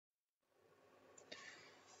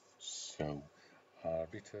So,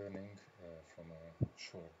 returning from a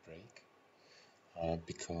short break,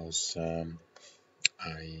 because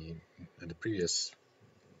I, at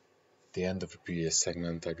the end of the previous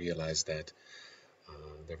segment, I realized that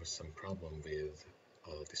there was some problem with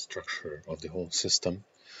the structure of the whole system,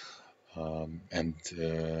 and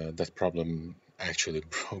that problem actually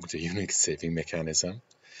broke the Unix saving mechanism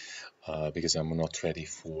because I'm not ready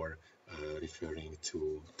for referring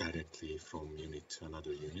to directly from unit to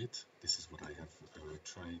another unit. This is what I have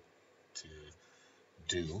tried to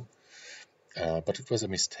do, but it was a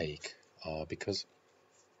mistake because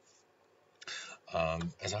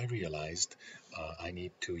as I realized, I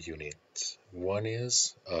need two units. One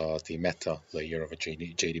is the meta layer of a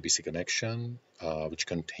JDBC connection, which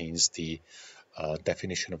contains the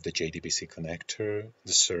definition of the JDBC connector,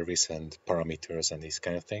 the service and parameters and these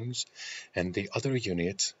kind of things. And the other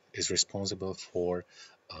unit is responsible for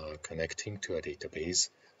connecting to a database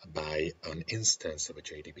by an instance of a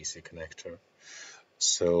JDBC connector.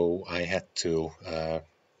 So I had to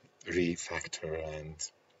refactor and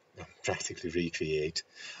practically recreate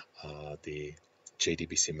the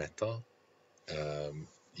JDBC meta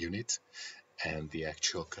unit and the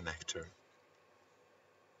actual connector.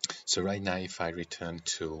 So right now, if I return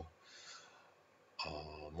to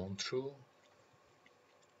Montreux,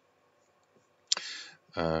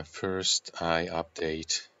 first I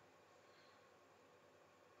update.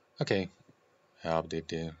 Okay, I update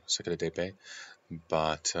the security DB,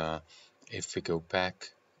 but if we go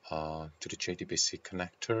back to the JDBC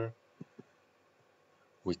connector,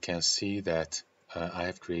 we can see that I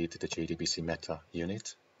have created a JDBC meta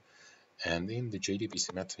unit. And in the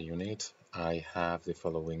JDBC meta unit, I have the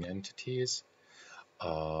following entities: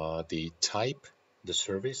 the type, the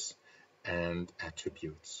service, and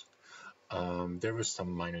attributes. There were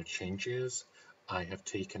some minor changes. I have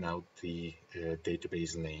taken out the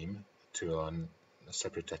database name to a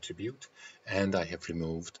separate attribute, and I have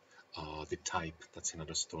removed the type. That's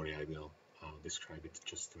another story. I will describe it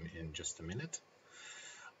in just a minute.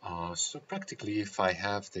 So practically, if I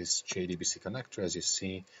have this JDBC connector, as you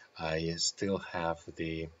see, I still have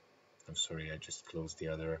the, I'm sorry, I just closed the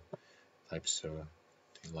other type so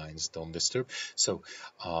the lines don't disturb. So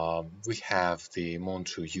we have the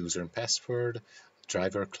Montreux user and password,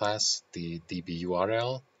 driver class, the DB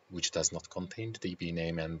URL, which does not contain the DB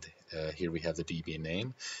name, and here we have the DB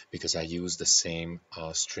name because I use the same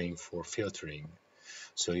string for filtering.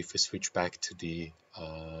 So if we switch back to the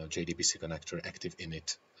JDBC connector active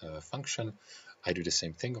init function, I do the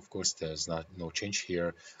same thing. Of course, there's no change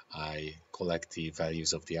here. I collect the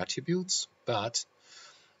values of the attributes, but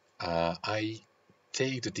I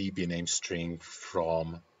take the DB name string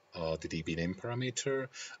from the DB name parameter.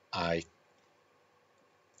 I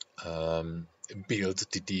build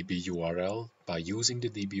the DB URL by using the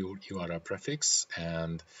DB URL prefix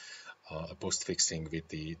and a postfixing with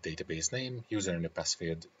the database name. User and the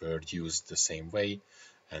password were used the same way,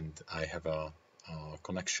 and I have a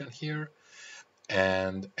connection here.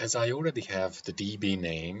 And as I already have the DB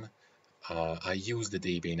name, I use the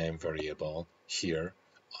DB name variable here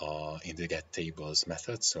in the getTables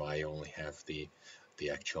method, so I only have the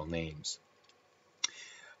actual names.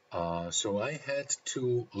 So I had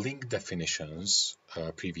two link definitions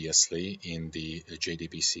previously in the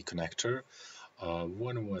JDBC connector.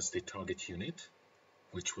 One was the target unit,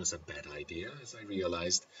 which was a bad idea, as I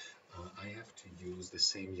realized I have to use the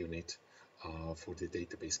same unit for the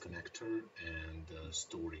database connector and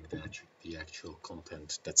storing the actual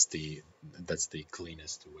content. That's the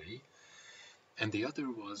cleanest way. And the other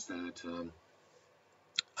was that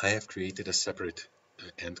I have created a separate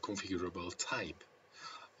and configurable type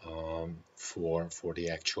for the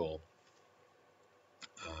actual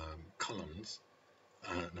columns.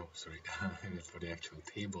 No, sorry, for the actual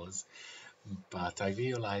tables. But I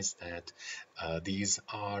realized that these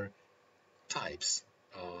are types,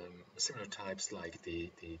 similar types like the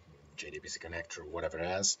JDBC connector or whatever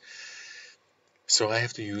else. So I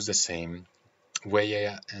have to use the same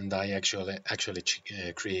way, and I actually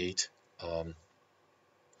create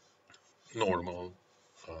normal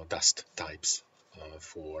dust types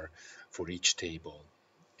for each table,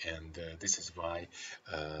 and this is why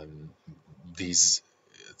these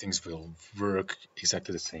things will work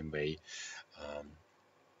exactly the same way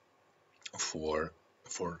for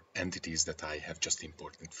entities that I have just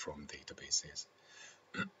imported from databases.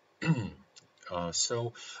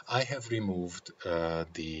 So I have removed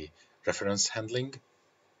the reference handling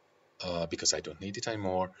because I don't need it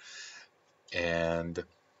anymore, and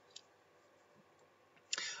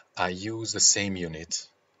I use the same unit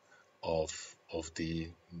of the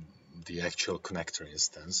actual connector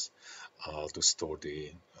instance to store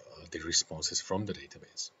the the responses from the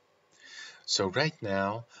database. So right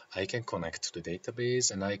now I can connect to the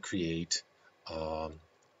database and I create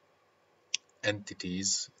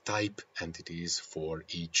type entities for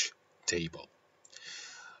each table.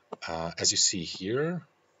 As you see here,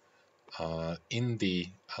 in the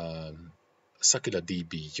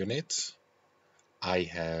SakilaDB unit,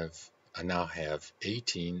 I now have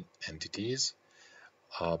 18 entities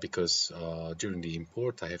because during the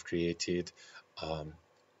import I have created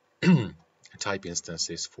type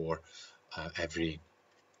instances for every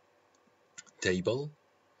table.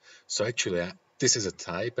 So actually this is a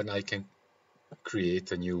type and I can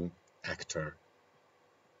create a new actor.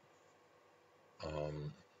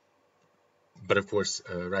 But of course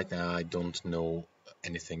right now I don't know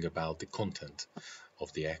anything about the content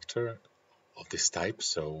of the actor of this type,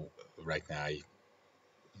 so right now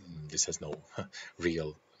this has no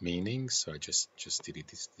real meaning, so I just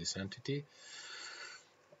delete this entity.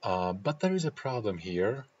 But there is a problem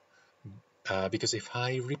here because if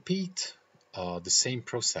I repeat the same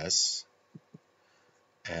process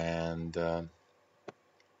and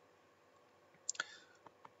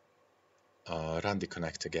run the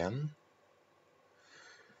connect again,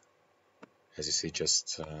 as you see,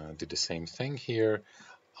 just did the same thing here.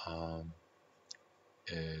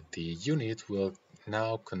 The unit will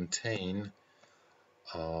now contain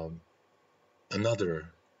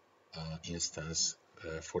another instance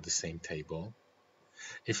for the same table.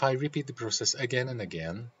 If I repeat the process again and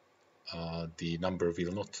again, the number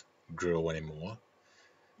will not grow anymore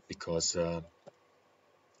because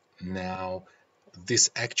now this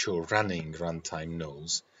actual running runtime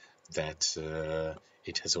knows that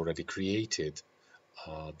it has already created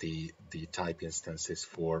the type instances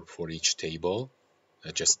for each table. I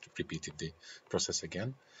just repeated the process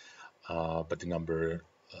again, but the number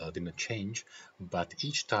didn't change. But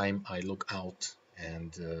each time I log out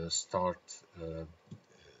and start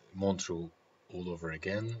Montreux all over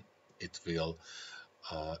again, it will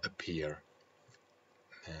appear.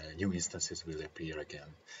 New instances will appear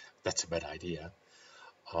again. That's a bad idea.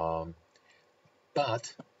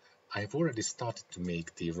 But I've already started to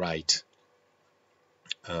make the right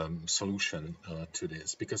solution to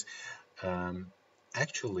this, because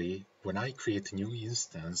actually when I create a new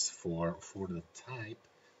instance for the type,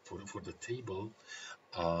 for the table,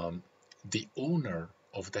 the owner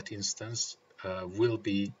of that instance will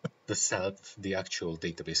be the actual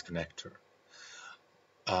database connector.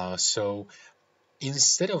 So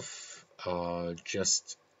instead of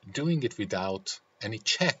just doing it without any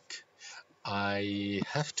check, I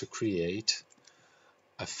have to create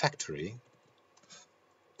a factory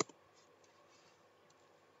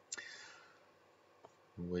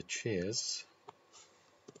which is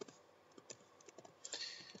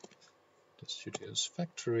the Studios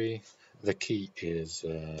factory. The key is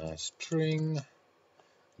string.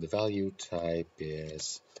 The value type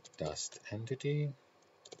is Dust entity.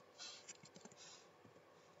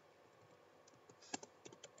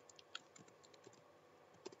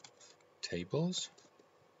 Tables.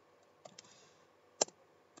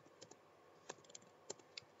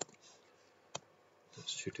 The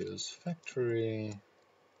Studios factory.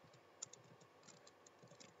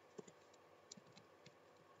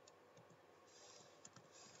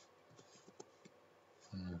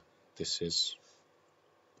 This is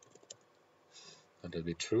going to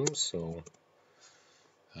be true, so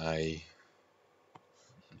I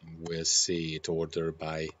will see it ordered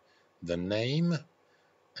by the name,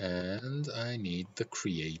 and I need the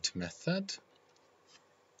create method,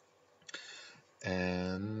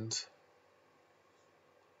 and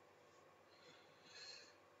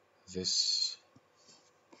this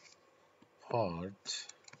part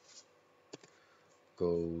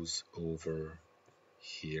goes over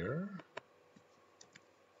here.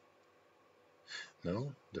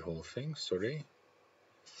 No, the whole thing, sorry.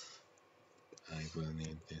 I will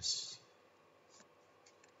need this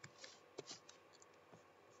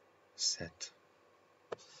set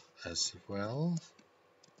as well.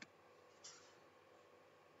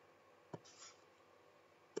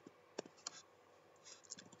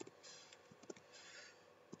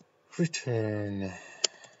 Return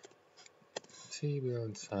table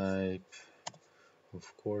type.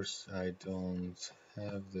 Of course, I don't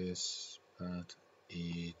have this, but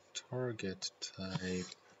a target type.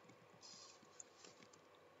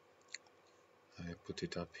 I put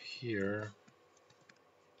it up here,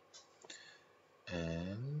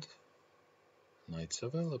 and now it's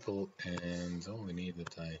available, and only need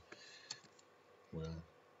that I will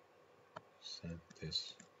set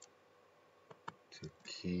this to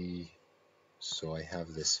key. So I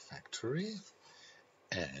have this factory,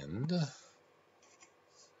 and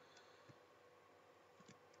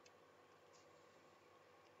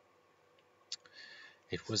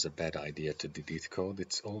It was a bad idea to delete code.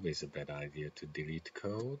 It's always a bad idea to delete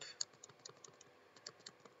code.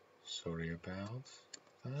 Sorry about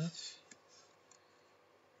that.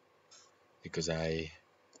 Because I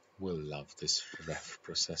will love this ref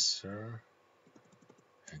processor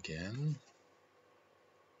again.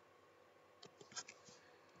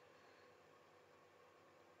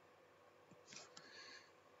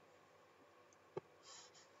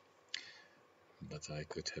 But I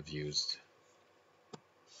could have used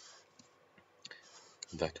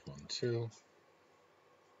that one too.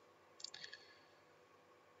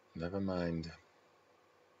 Never mind.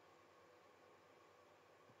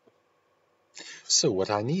 So what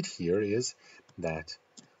I need here is that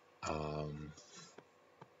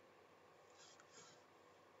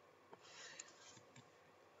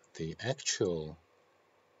the actual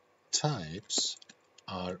types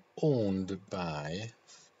are owned by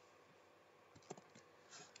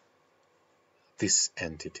this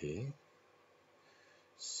entity.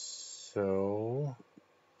 So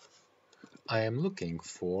I am looking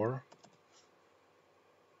for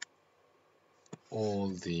all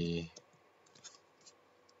the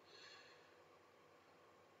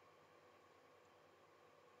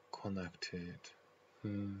connected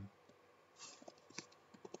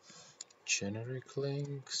generic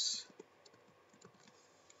links,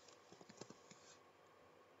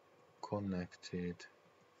 connected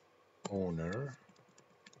owner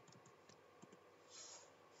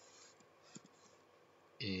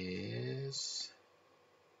is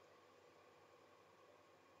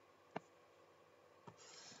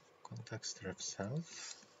context ref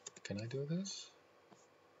self. Can I do this?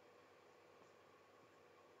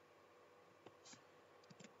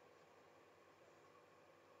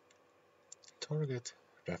 Target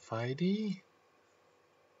ref ID,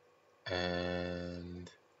 and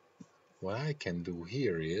what I can do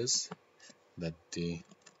here is that the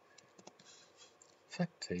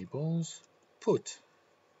fact tables put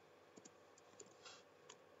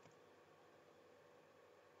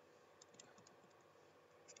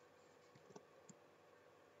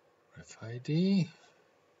ref ID,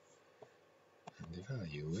 and the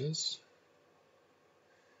value is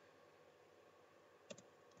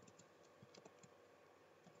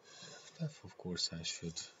def. Of course I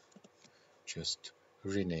should just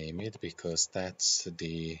rename it because that's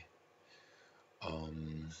the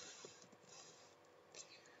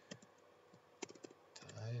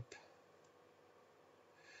type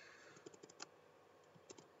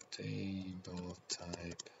table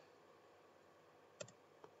type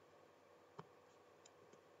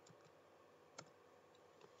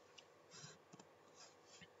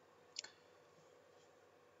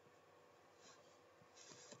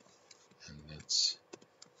and that's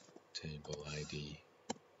table ID.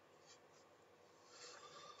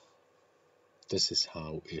 This is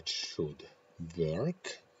how it should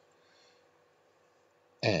work,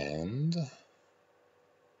 and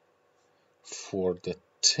for the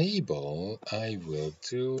table I will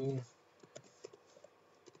do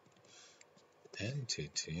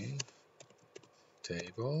entity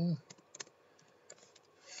table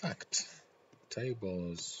fact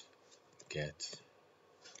tables get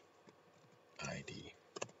ID.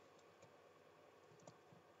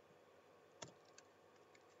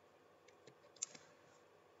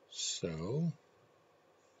 So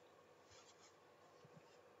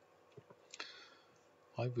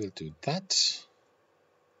I will do that,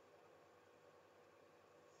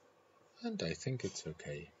 and I think it's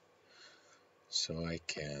okay. So I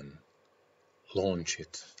can launch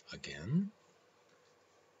it again.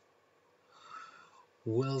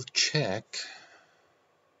 We'll check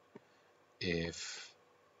if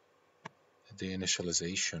the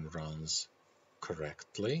initialization runs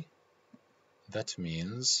correctly. That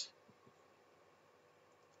means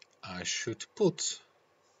I should put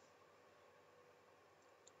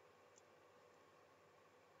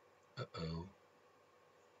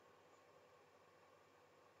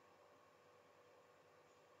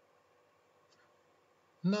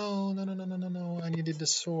no, I needed the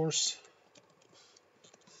source.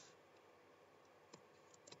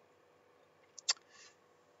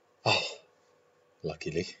 Oh,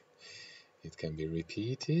 luckily it can be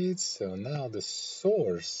repeated. So now the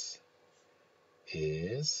source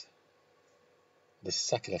is the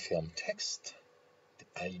Sakhalin text.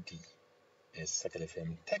 The ID is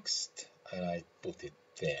Sakhalin text, and I put it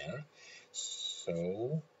there.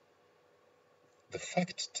 So the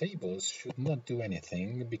fact tables should not do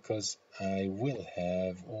anything because I will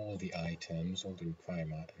have all the items, all the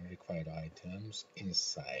required items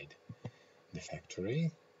inside the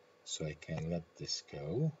factory. So I can let this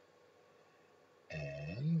go,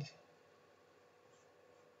 and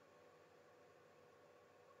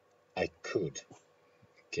I could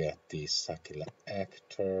get the Sakila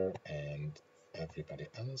actor and everybody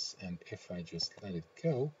else, and if I just let it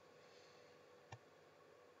go,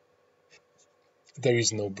 there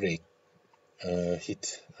is no break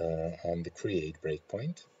hit on the create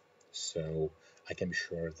breakpoint, so I can be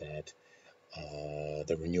sure that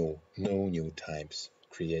there were no new types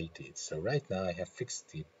created. So right now I have fixed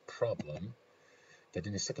the problem that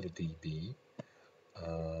in the Sakila DB,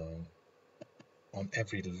 on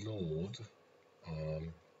every load,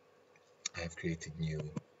 I have created new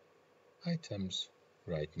items.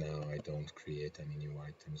 Right now I don't create any new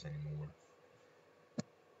items anymore.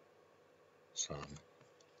 So I'm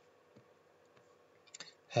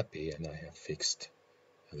happy, and I have fixed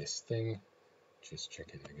this thing. Just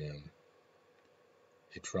check it again.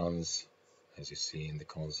 It runs as you see in the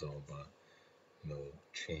console, but no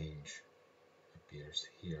change appears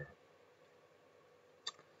here.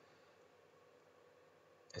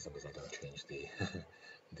 As long as I don't change the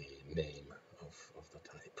the name of the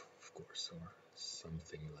type, of course, or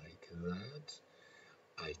something like that.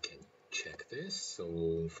 I can check this.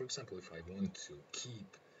 So, for example, if I want to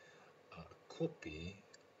keep a copy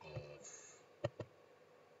of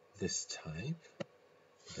this type,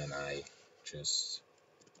 then I just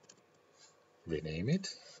rename it.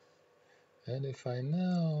 And if I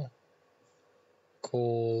now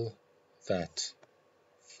call that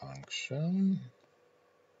function,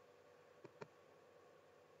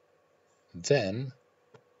 then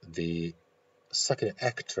the Sakila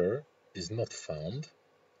actor is not found,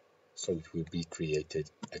 so it will be created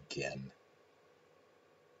again.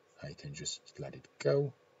 I can just let it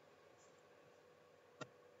go,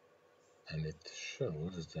 and it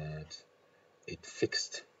shows that it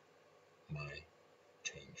fixed my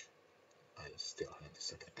change. I still have the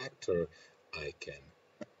Sakila actor. I can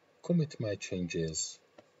commit my changes,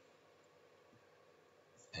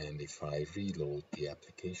 and if I reload the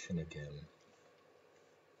application again,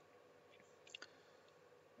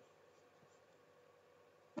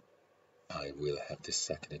 I will have the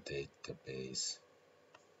Sakila database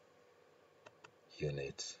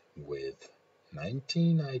unit with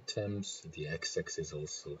 19 items. The XX is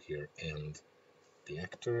also here, and the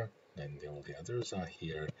actor, then all the others are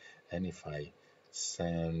here. And if I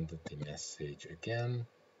send the message again,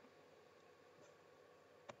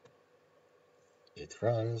 it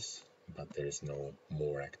runs, but there is no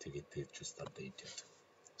more activity, just updated.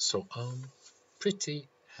 So I'm pretty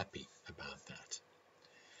happy about that.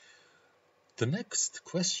 The next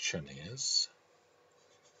question is,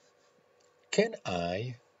 can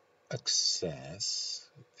I access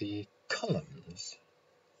the columns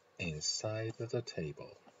inside the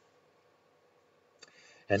table?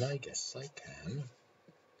 And I guess I can.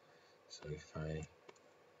 So if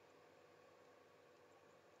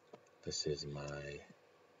this is my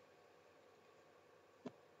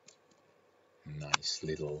nice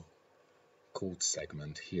little code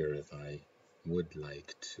segment here that I would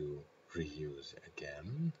like to reuse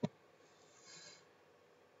again,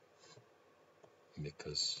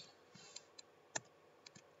 because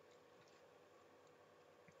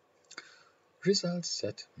result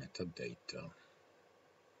set metadata.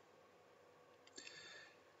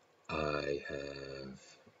 I have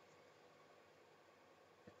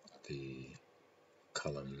the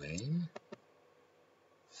column name,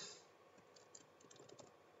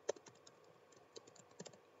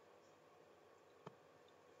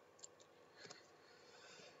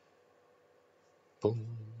 boom,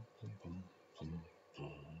 boom, boom, boom,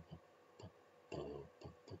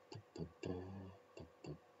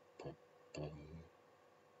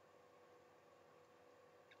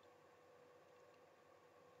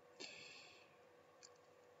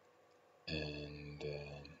 and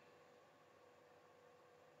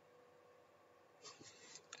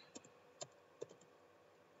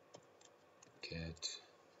get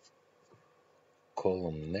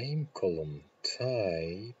column name, column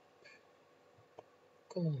type.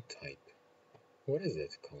 What is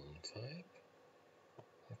it? Column type?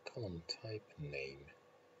 Or column type name?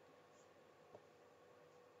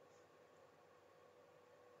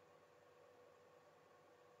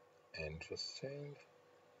 Interesting.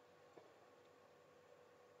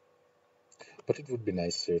 But it would be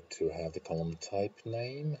nicer to have the column type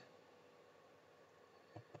name.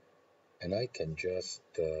 And I can just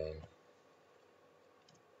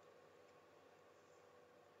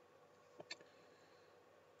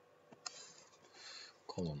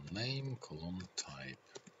column name, column type.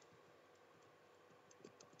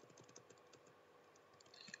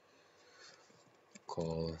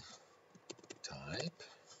 Call type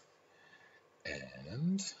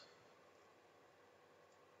and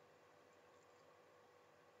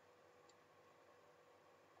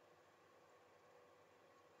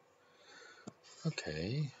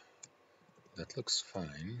Okay, that looks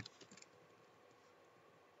fine.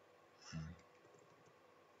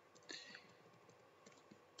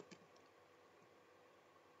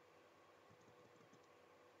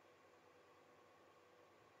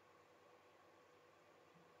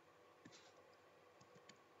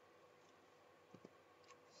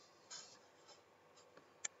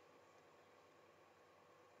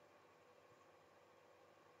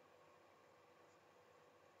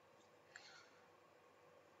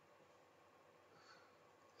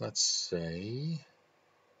 Let's say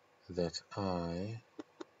that I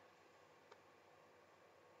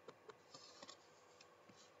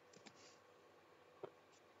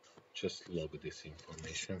just log this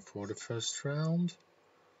information for the first round.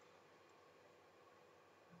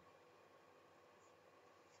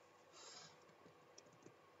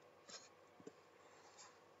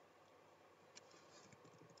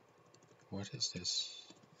 What is this?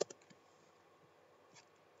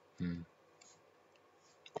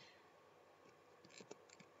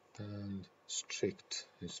 And strict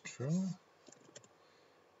is true.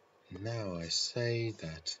 Now I say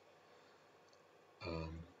that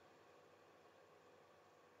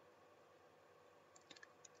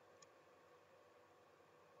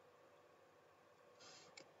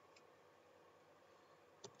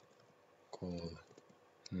call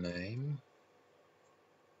name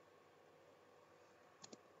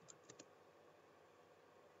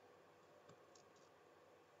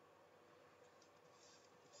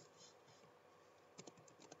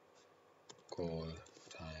call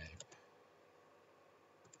type.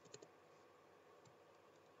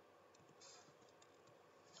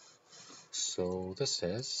 So this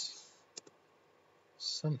is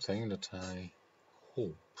something that I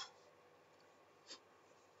hope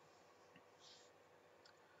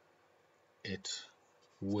it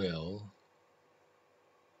will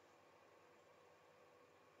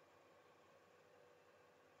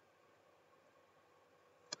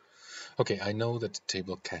Okay, I know that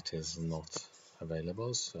table cat is not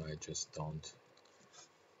available, so I just don't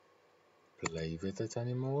play with it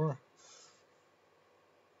anymore.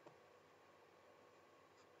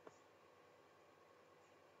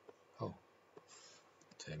 Oh,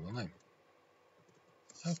 table name.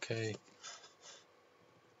 Okay.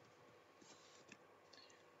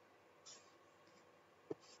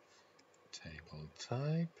 Table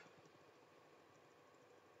type,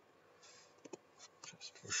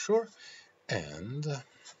 just for sure. And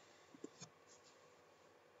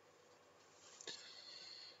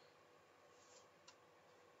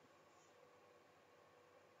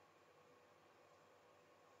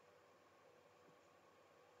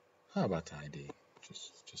how about ID?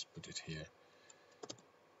 Just put it here.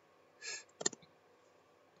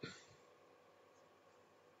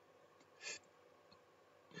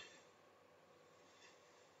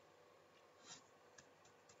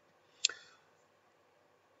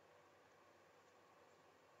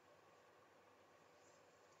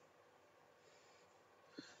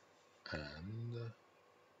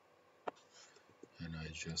 And I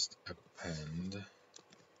just append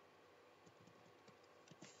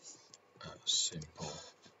a simple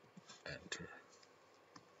enter.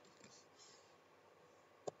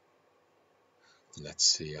 Let's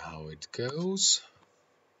see how it goes.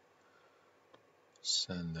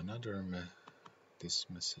 Send another this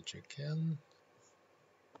message again.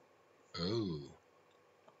 Oh.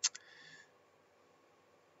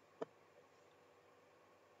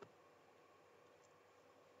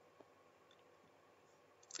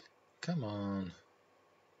 Come on.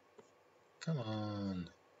 Come on.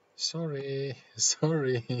 Sorry.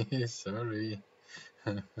 Sorry. Sorry.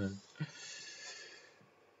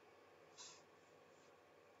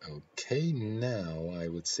 Okay, now I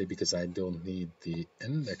would say, because I don't need the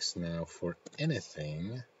index now for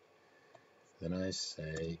anything, then I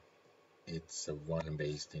say it's a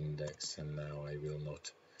one-based index, and now I will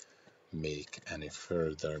not make any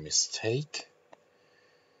further mistake.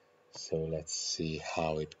 So let's see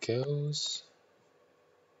how it goes.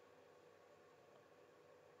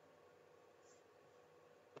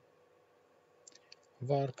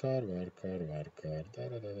 Varchar, varchar, varchar,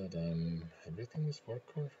 da-da-da-da-dum. Everything is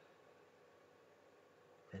varchar.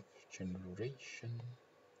 Ref generation.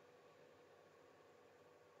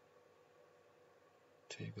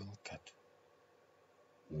 Table cat.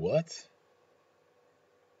 What?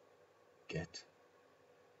 Get.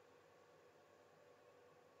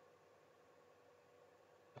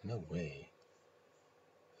 No way.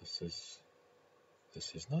 This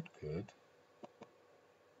is not good.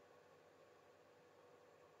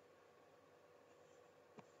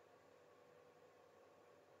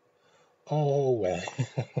 Oh well.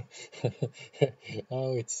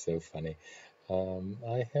 Oh, it's so funny.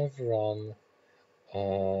 I have run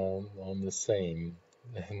on the same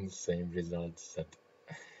same result set.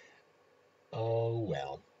 Oh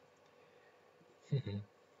well.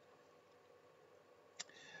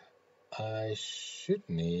 I should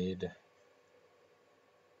need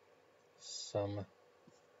some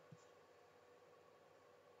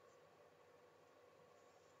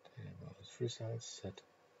result set.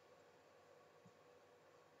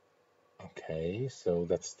 Okay, so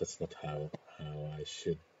that's not how I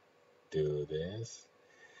should do this.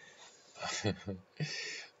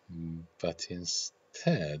 But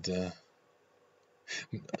instead,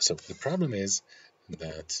 so the problem is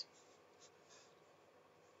that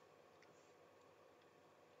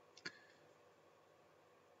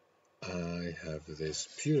I have this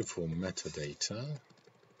beautiful metadata.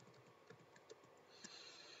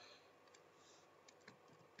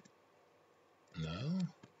 No,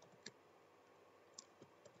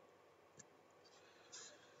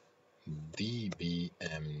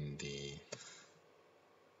 DBMD.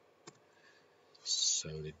 So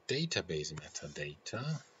the database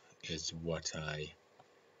metadata is what I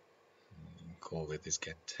call it is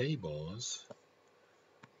get tables,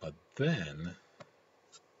 but then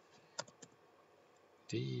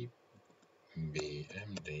DBMD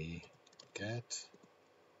get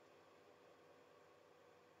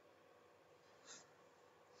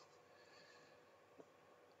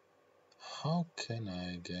how can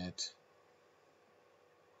I get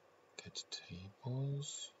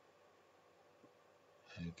tables?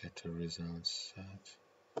 I get a result set.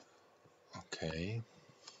 Okay.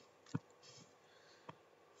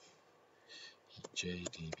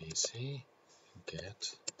 JDBC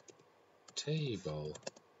get table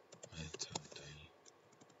metadata.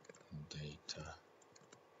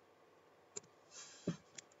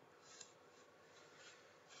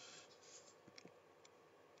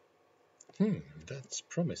 That's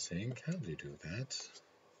promising. How do you do that?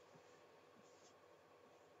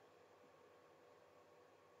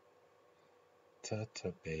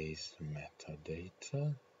 Database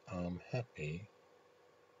metadata. I'm happy.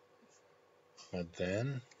 But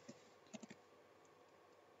then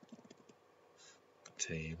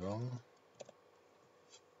table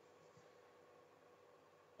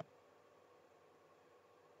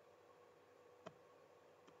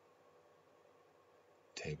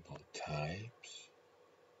types.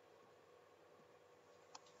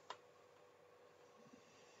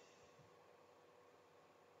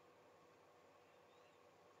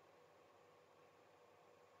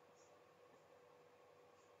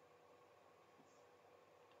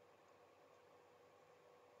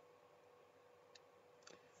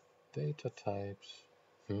 Data types.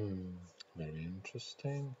 Very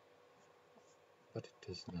interesting. But it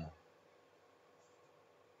is not.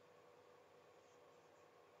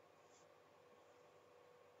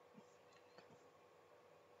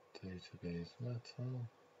 Database meta.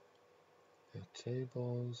 The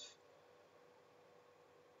tables.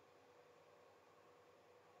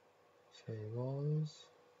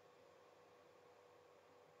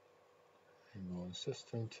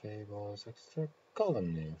 System tables, extra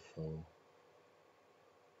column info.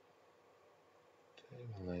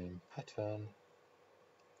 Table name pattern.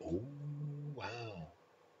 Oh, wow.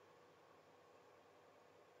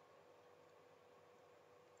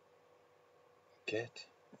 Get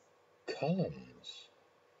columns.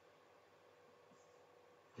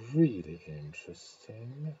 Really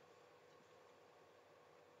interesting.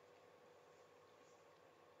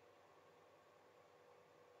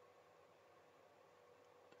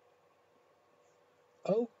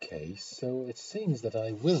 Okay, so it seems that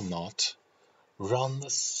I will not run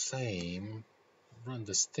this thing in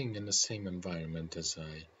the same environment as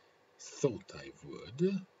I thought I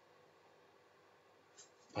would,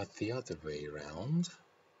 but the other way around.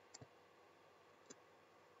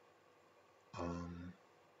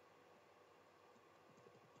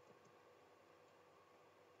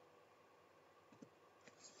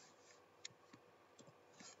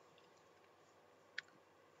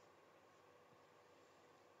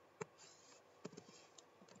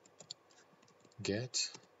 Get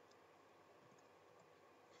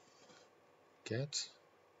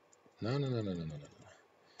no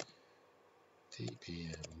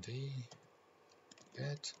DBMD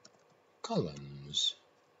get columns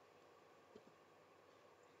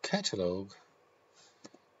catalog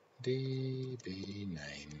DB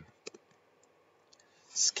name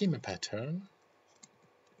schema pattern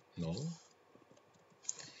no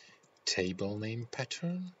table name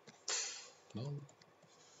pattern no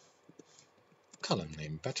column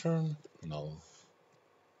name pattern no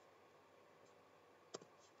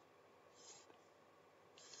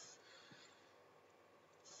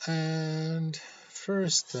And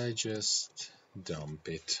first I just dump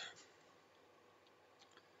it.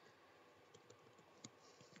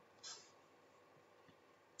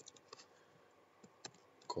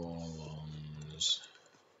 Columns.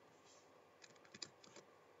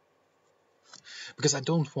 Because I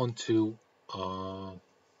don't want to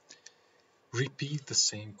repeat the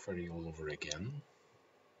same query all over again.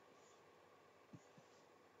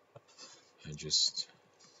 I just,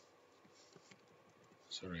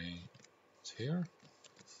 sorry, it's here.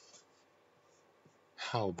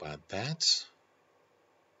 How about that?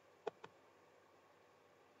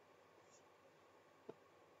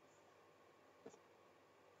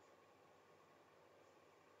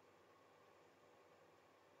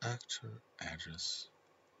 Actor address.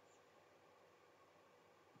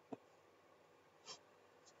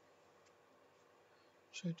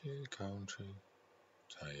 City country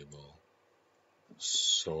table.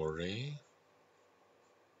 Sorry.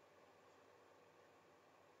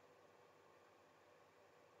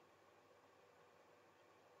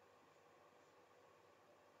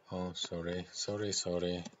 Oh, sorry.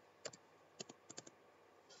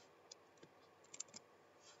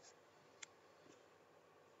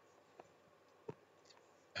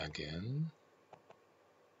 Again.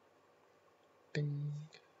 Ding.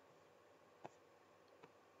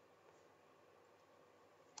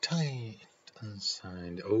 Tight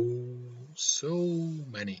unsigned. Oh, so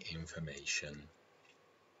many information.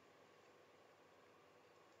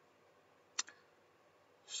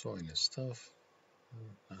 Showing the stuff.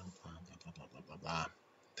 Blah, blah, blah, blah, blah, blah, blah.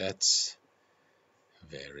 That's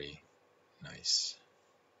very nice.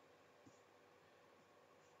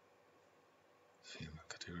 Film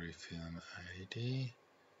category, film ID.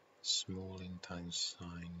 Small ink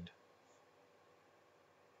unsigned.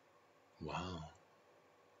 Wow.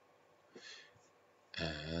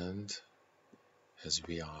 And as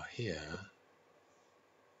we are here,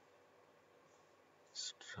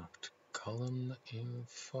 struct column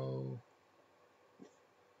info,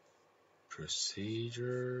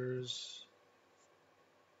 procedures,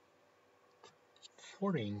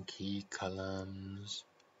 foreign key columns,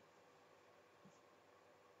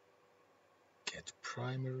 get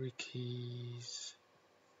primary keys,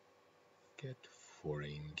 get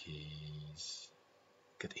foreign keys,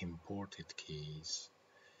 get imported keys.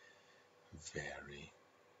 Very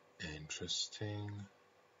interesting.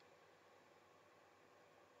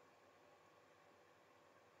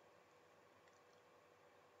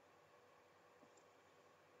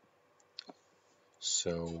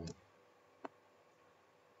 So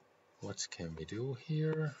what can we do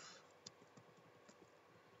here?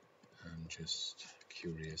 I'm just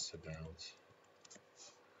curious about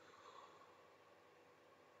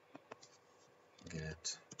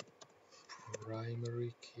get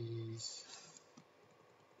primary keys.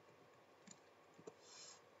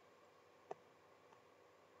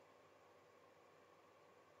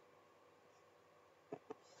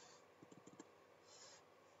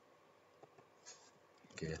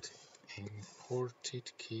 Get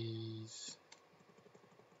imported keys.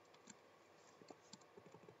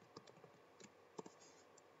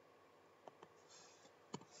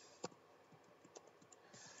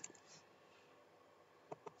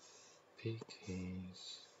 P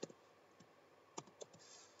keys.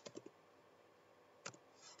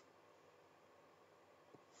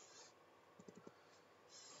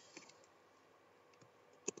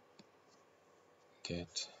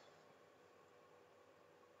 Get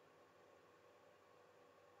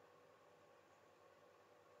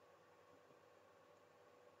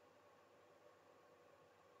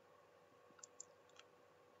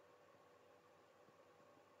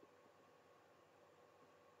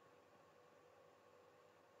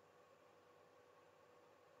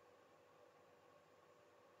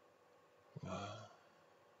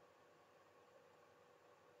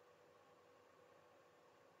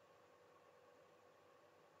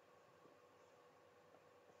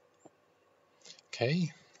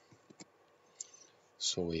okay.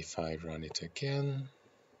 So if I run it again,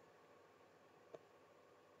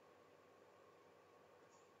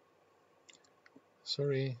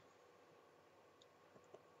 sorry,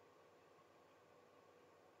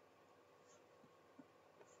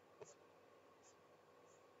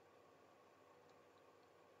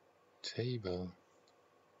 table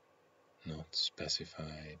not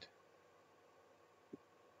specified.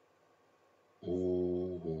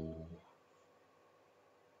 Oh,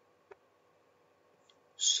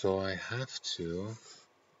 so I have to,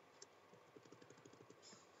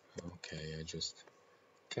 okay, I just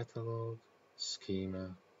catalog,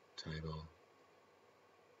 schema, table.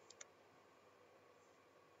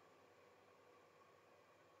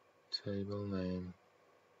 table name,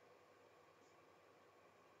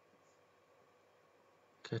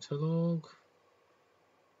 catalog,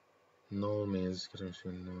 null means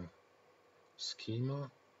schema,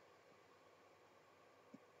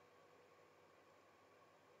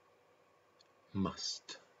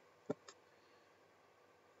 must.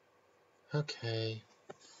 Okay,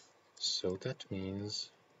 so that means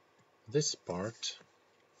this part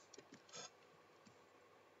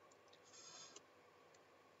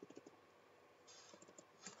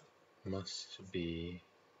must be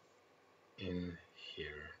in here.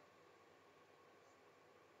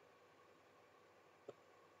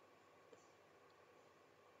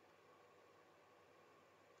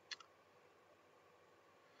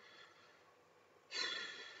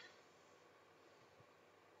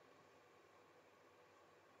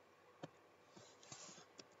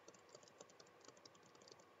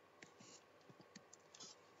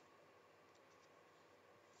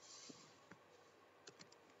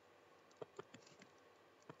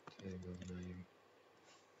 Table name.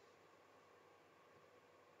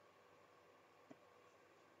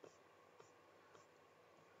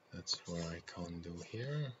 That's what I can't do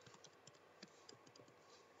here.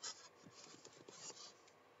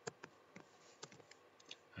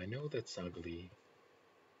 I know that's ugly,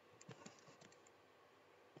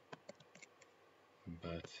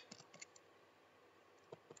 but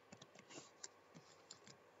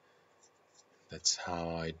that's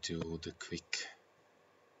how I do the quick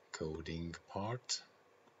coding part.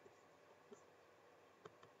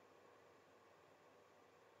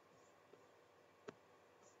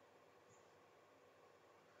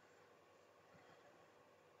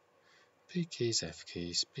 P keys, F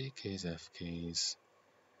keys, P keys, F keys.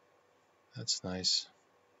 That's nice.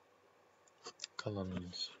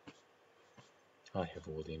 Columns. I have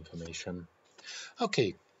all the information.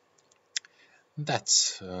 Okay,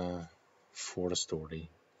 that's for the story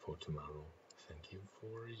for tomorrow. Thank you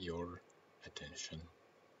for your attention.